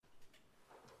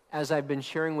As I've been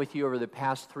sharing with you over the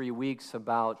past 3 weeks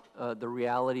about the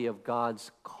reality of God's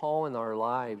call in our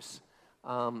lives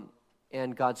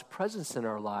and God's presence in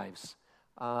our lives,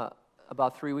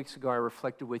 about 3 weeks ago I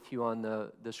reflected with you on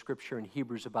the scripture in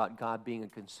Hebrews about God being a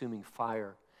consuming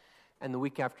fire. And the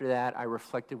week after that, I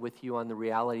reflected with you on the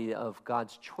reality of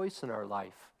God's choice in our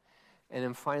life. And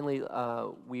then finally,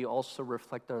 we also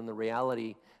reflected on the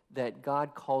reality that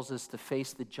God calls us to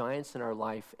face the giants in our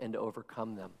life and to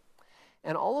overcome them.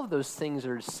 And all of those things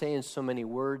are to say in so many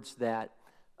words that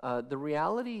the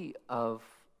reality of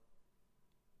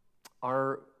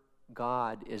our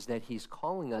God is that He's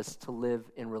calling us to live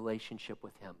in relationship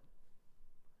with Him.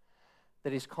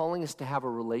 That He's calling us to have a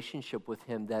relationship with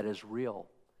Him that is real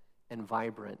and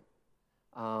vibrant,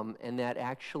 and that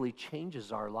actually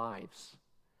changes our lives.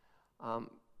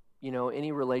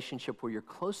 Any relationship where you're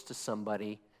close to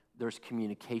somebody, there's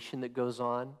communication that goes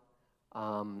on.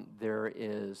 There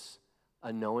is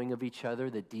a knowing of each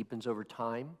other that deepens over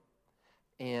time.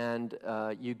 And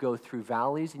you go through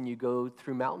valleys and you go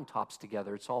through mountaintops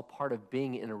together. It's all part of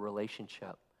being in a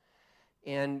relationship.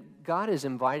 And God is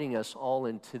inviting us all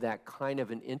into that kind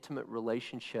of an intimate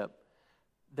relationship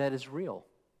that is real,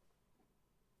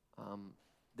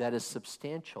 that is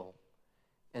substantial,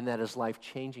 and that is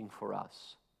life-changing for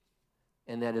us,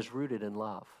 and that is rooted in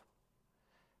love.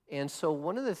 And so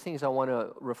one of the things I want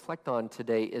to reflect on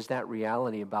today is that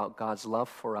reality about God's love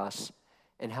for us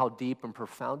and how deep and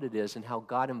profound it is, and how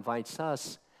God invites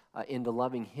us into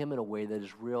loving Him in a way that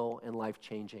is real and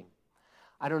life-changing.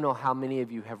 I don't know how many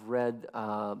of you have read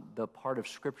the part of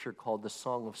Scripture called the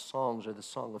Song of Songs or the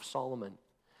Song of Solomon,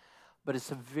 but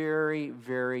it's a very,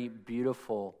 very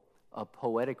beautiful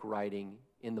poetic writing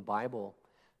in the Bible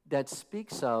that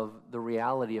speaks of the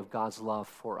reality of God's love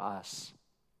for us,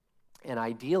 and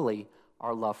ideally,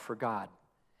 our love for God.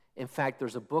 In fact,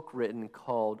 there's a book written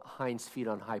called Hinds Feet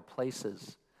on High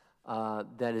Places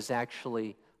that is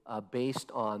actually based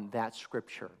on that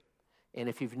scripture. And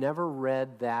if you've never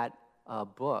read that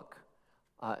book,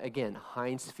 again,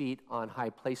 Hinds Feet on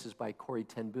High Places by Corrie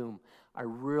ten Boom, I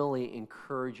really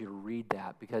encourage you to read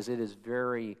that because it is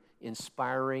very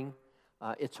inspiring.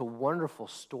 It's a wonderful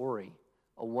story,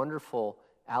 a wonderful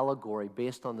allegory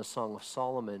based on the Song of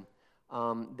Solomon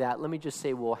that, let me just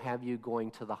say, will have you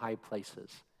going to the high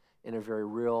places in a very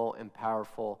real and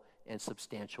powerful and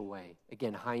substantial way.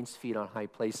 Again, Hinds Feet on High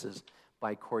Places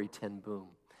by Corrie ten Boom.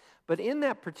 But in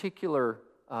that particular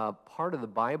part of the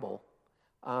Bible,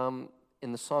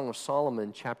 in the Song of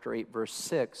Solomon, chapter 8, verse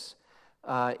 6,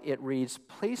 it reads,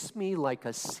 "Place me like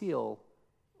a seal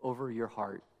over your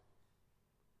heart."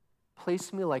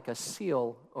 Place me like a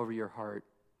seal over your heart.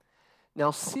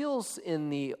 Now, seals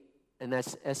and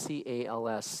that's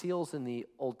S-E-A-L-S, seals in the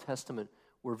Old Testament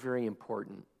were very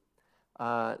important.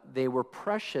 They were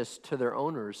precious to their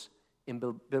owners in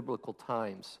biblical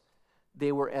times.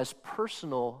 They were as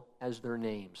personal as their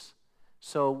names.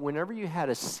 So whenever you had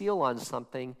a seal on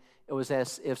something, it was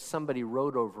as if somebody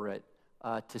wrote over it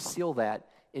to seal that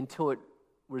until it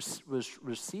was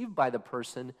received by the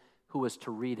person who was to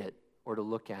read it or to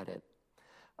look at it.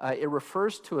 It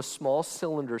refers to a small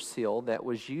cylinder seal that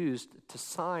was used to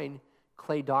sign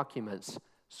clay documents.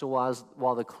 So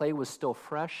while the clay was still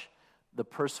fresh, the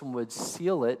person would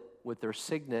seal it with their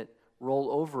signet,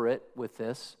 roll over it with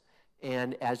this,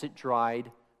 and as it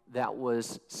dried, that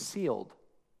was sealed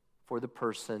for the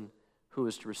person who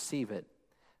was to receive it.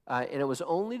 And it was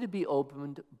only to be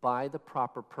opened by the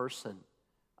proper person.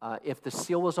 If the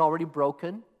seal was already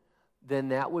broken, then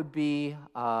that would be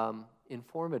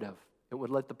informative. It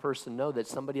would let the person know that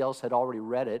somebody else had already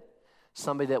read it,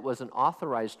 somebody that wasn't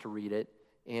authorized to read it,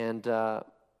 and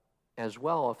as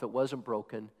well, if it wasn't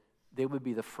broken, they would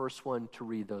be the first one to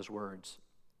read those words.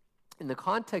 In the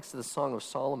context of the Song of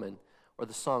Solomon, or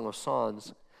the Song of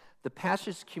Songs, the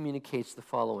passage communicates the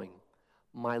following: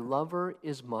 "My lover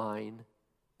is mine,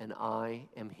 and I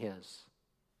am his."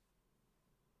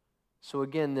 So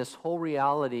again, this whole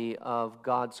reality of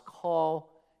God's call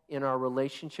in our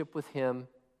relationship with Him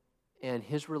and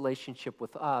His relationship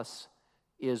with us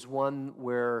is one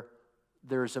where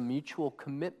there's a mutual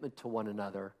commitment to one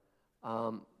another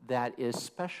that is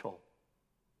special,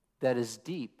 that is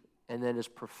deep, and that is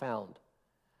profound.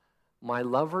 My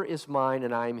lover is mine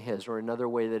and I am his, or another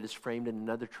way that is framed in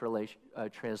another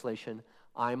translation,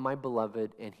 I am my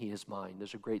beloved and he is mine.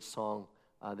 There's a great song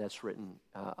that's written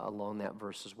along that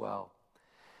verse as well.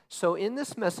 So in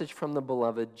this message from the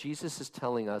beloved, Jesus is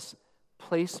telling us,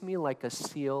 place me like a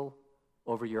seal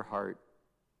over your heart.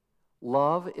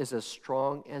 Love is as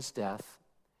strong as death.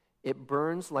 It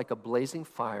burns like a blazing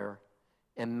fire,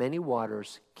 and many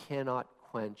waters cannot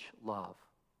quench love.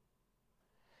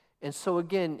 And so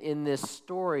again, in this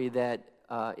story that,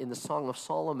 in the Song of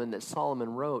Solomon that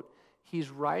Solomon wrote, he's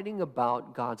writing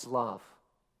about God's love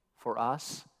for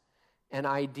us and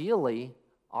ideally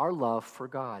our love for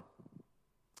God.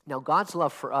 Now, God's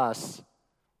love for us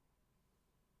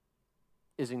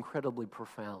is incredibly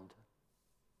profound.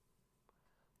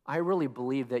 I really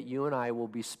believe that you and I will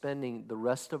be spending the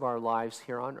rest of our lives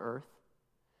here on earth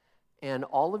and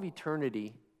all of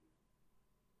eternity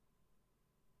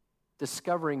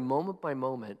discovering moment by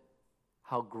moment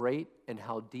how great and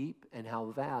how deep and how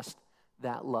vast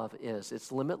that love is.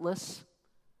 It's limitless.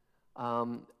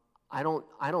 I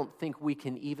don't think we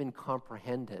can even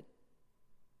comprehend it.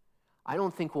 I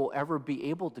don't think we'll ever be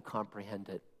able to comprehend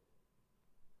it.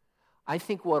 I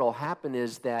think what will happen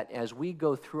is that as we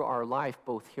go through our life,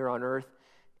 both here on earth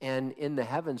and in the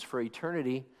heavens for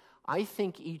eternity, I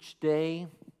think each day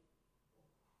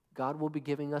God will be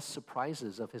giving us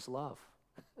surprises of his love.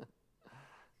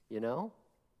 You know?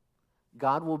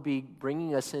 God will be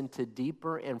bringing us into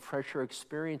deeper and fresher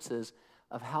experiences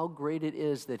of how great it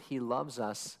is that he loves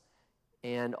us,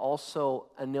 and also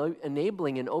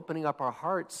enabling and opening up our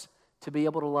hearts to be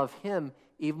able to love him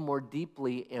even more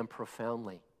deeply and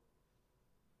profoundly.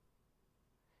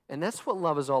 And that's what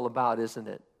love is all about, isn't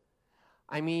it?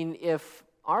 I mean, if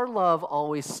our love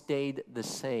always stayed the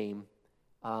same,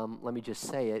 let me just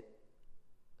say it,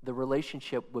 the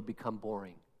relationship would become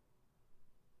boring.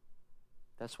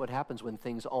 That's what happens when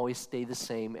things always stay the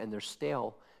same and they're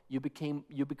stale. You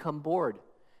become bored,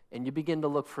 and you begin to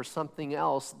look for something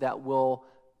else that will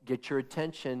get your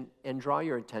attention and draw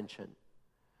your attention.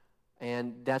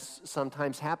 And that's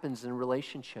sometimes happens in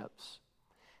relationships.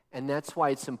 And that's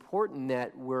why it's important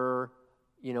that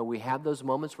we have those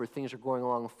moments where things are going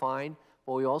along fine,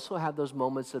 but we also have those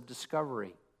moments of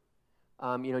discovery.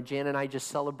 Jan and I just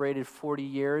celebrated 40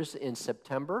 years in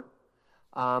September.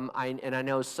 I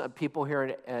know some people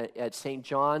here at St.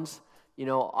 John's,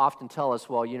 often tell us,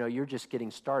 well, you're just getting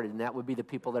started. And that would be the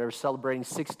people that are celebrating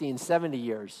 60 and 70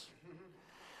 years.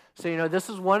 So, this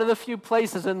is one of the few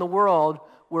places in the world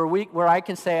where I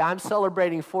can say I'm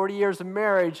celebrating 40 years of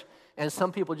marriage, and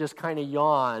some people just kind of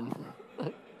yawn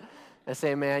and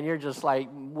say, man, you're just like,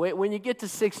 when you get to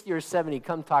 60 or 70,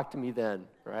 come talk to me then,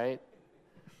 right?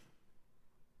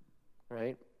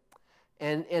 Right?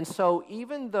 And so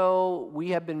even though we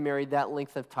have been married that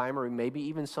length of time, or maybe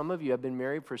even some of you have been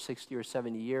married for 60 or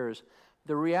 70 years,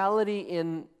 the reality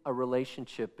in a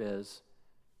relationship is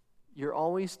you're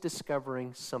always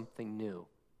discovering something new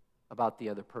about the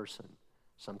other person.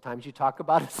 Sometimes you talk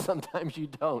about it, sometimes you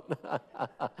don't.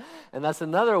 And that's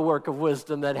another work of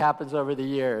wisdom that happens over the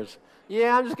years.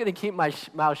 Yeah, I'm just going to keep my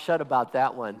mouth shut about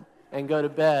that one and go to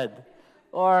bed.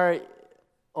 Or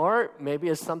maybe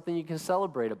it's something you can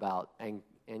celebrate about. And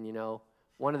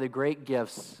one of the great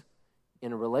gifts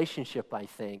in a relationship, I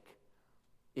think,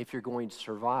 if you're going to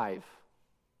survive,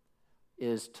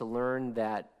 is to learn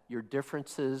that your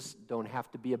differences don't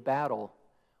have to be a battle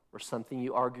or something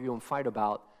you argue and fight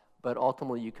about, but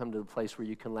ultimately you come to the place where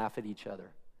you can laugh at each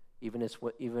other, even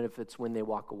if it's when they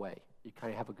walk away. You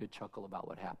kind of have a good chuckle about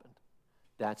what happened.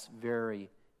 That's very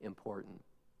important.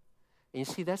 And you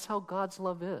see, that's how God's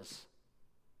love is.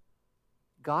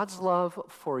 God's love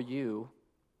for you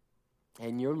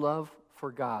and your love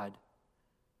for God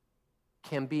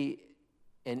can be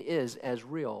and is as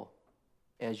real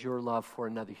as your love for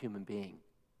another human being.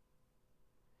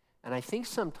 And I think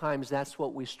sometimes that's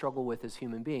what we struggle with as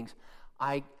human beings.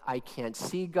 I can't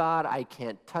see God. I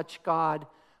can't touch God.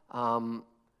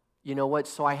 You know what?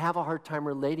 So I have a hard time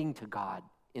relating to God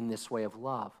in this way of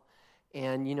love.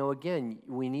 And, again,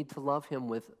 we need to love him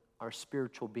with our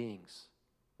spiritual beings.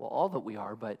 Well, all that we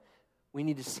are, but we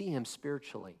need to see him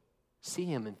spiritually, see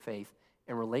him in faith,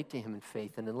 and relate to him in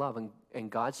faith and in love.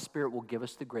 And God's Spirit will give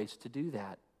us the grace to do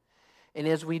that. And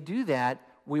as we do that,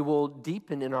 we will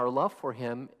deepen in our love for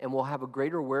him, and we'll have a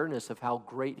greater awareness of how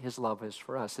great his love is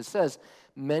for us. It says,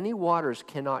 many waters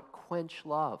cannot quench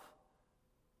love.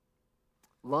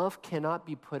 Love cannot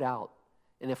be put out.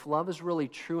 And if love is really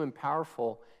true and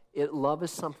powerful, love is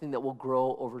something that will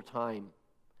grow over time.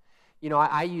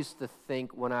 I used to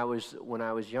think when I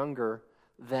was younger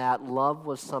that love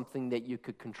was something that you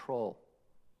could control.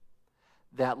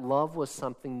 That love was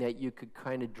something that you could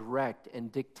kind of direct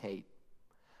and dictate.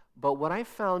 But what I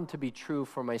found to be true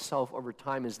for myself over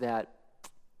time is that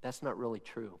that's not really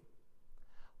true.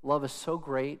 Love is so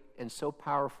great and so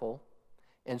powerful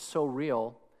and so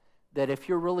real that if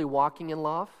you're really walking in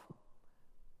love,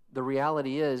 the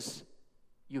reality is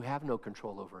you have no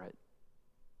control over it.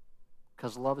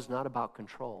 Because love is not about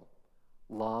control.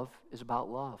 Love is about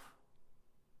love.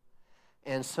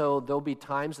 And so there'll be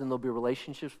times and there'll be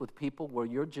relationships with people where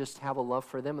you'll just have a love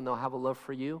for them and they'll have a love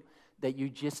for you that you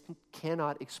just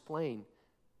cannot explain.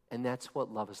 And that's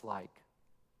what love is like.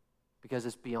 Because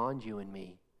it's beyond you and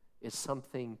me. It's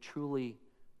something truly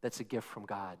that's a gift from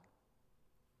God.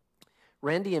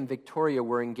 Randy and Victoria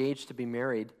were engaged to be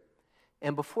married.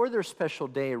 And before their special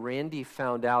day, Randy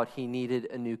found out he needed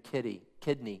a new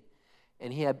kidney.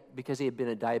 And because he had been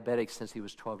a diabetic since he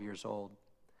was 12 years old.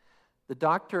 The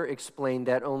doctor explained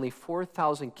that only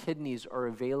 4,000 kidneys are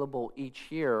available each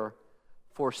year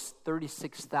for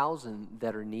 36,000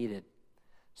 that are needed.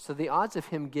 So the odds of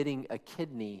him getting a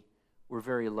kidney were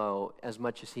very low, as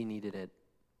much as he needed it.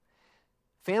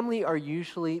 Family are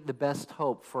usually the best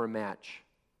hope for a match.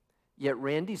 Yet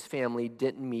Randy's family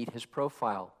didn't meet his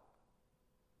profile.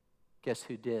 Guess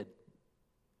who did?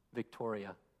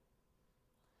 Victoria.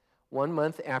 1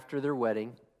 month after their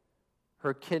wedding,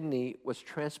 her kidney was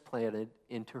transplanted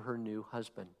into her new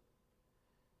husband.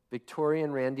 Victoria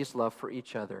and Randy's love for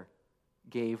each other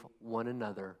gave one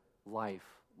another life,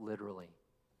 literally.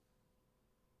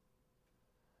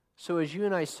 So as you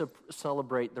and I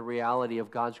celebrate the reality of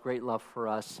God's great love for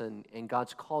us and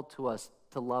God's call to us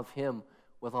to love Him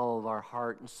with all of our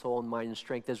heart and soul and mind and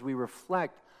strength, as we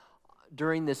reflect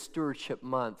during this stewardship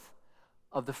month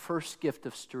of the first gift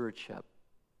of stewardship,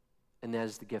 and that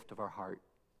is the gift of our heart.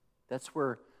 That's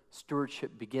where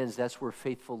stewardship begins. That's where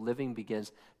faithful living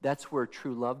begins. That's where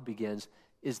true love begins,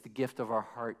 is the gift of our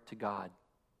heart to God.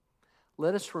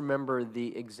 Let us remember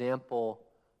the example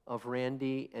of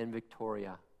Randy and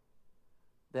Victoria.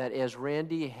 That as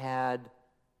Randy had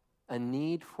a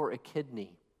need for a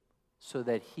kidney so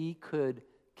that he could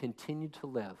continue to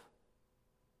live,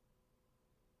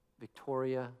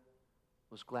 Victoria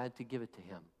was glad to give it to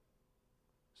him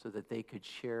so that they could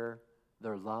share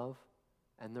their love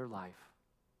and their life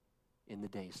in the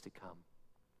days to come.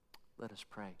 Let us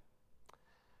pray.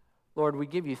 Lord, we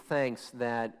give you thanks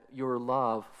that your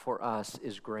love for us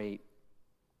is great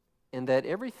and that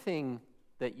everything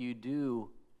that you do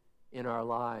in our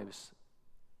lives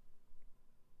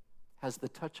has the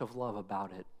touch of love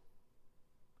about it.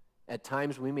 At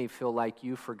times we may feel like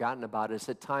you've forgotten about us.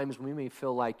 At times we may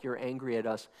feel like you're angry at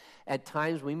us. At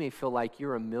times we may feel like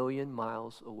you're a million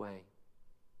miles away.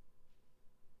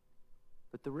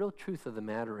 But the real truth of the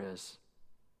matter is,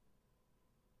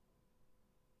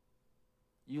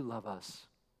 you love us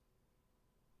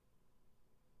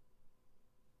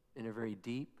in a very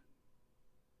deep,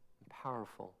 and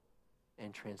powerful,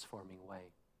 and transforming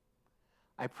way.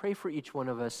 I pray for each one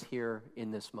of us here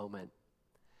in this moment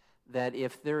that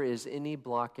if there is any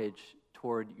blockage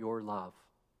toward your love,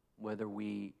 whether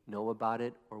we know about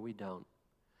it or we don't,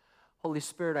 Holy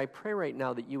Spirit, I pray right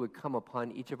now that you would come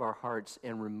upon each of our hearts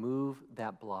and remove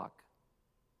that block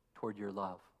toward your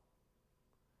love.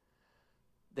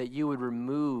 That you would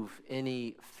remove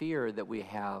any fear that we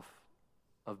have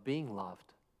of being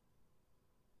loved.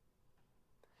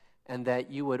 And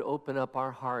that you would open up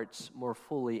our hearts more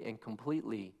fully and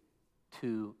completely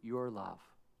to your love.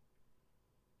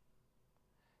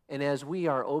 And as we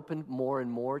are opened more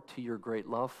and more to your great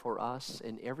love for us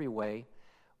in every way,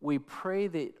 we pray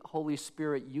that, Holy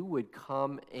Spirit, you would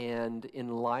come and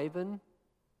enliven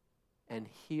and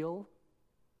heal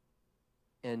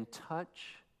and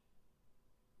touch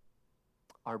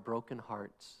our broken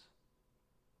hearts.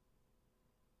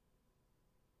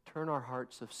 Turn our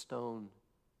hearts of stone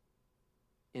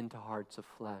into hearts of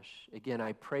flesh. Again,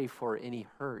 I pray for any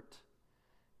hurt,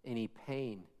 any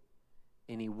pain,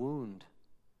 any wound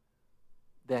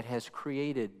that has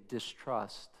created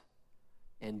distrust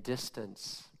and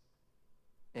distance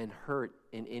and hurt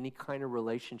in any kind of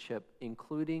relationship,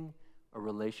 including a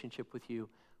relationship with you.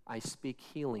 I speak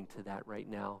healing to that right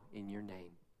now in your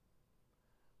name.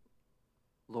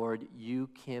 Lord, you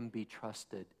can be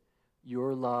trusted.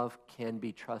 Your love can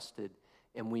be trusted.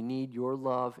 And we need your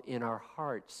love in our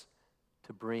hearts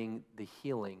to bring the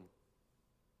healing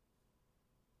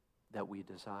that we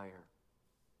desire.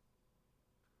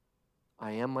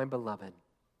 I am my beloved,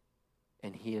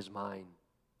 and he is mine.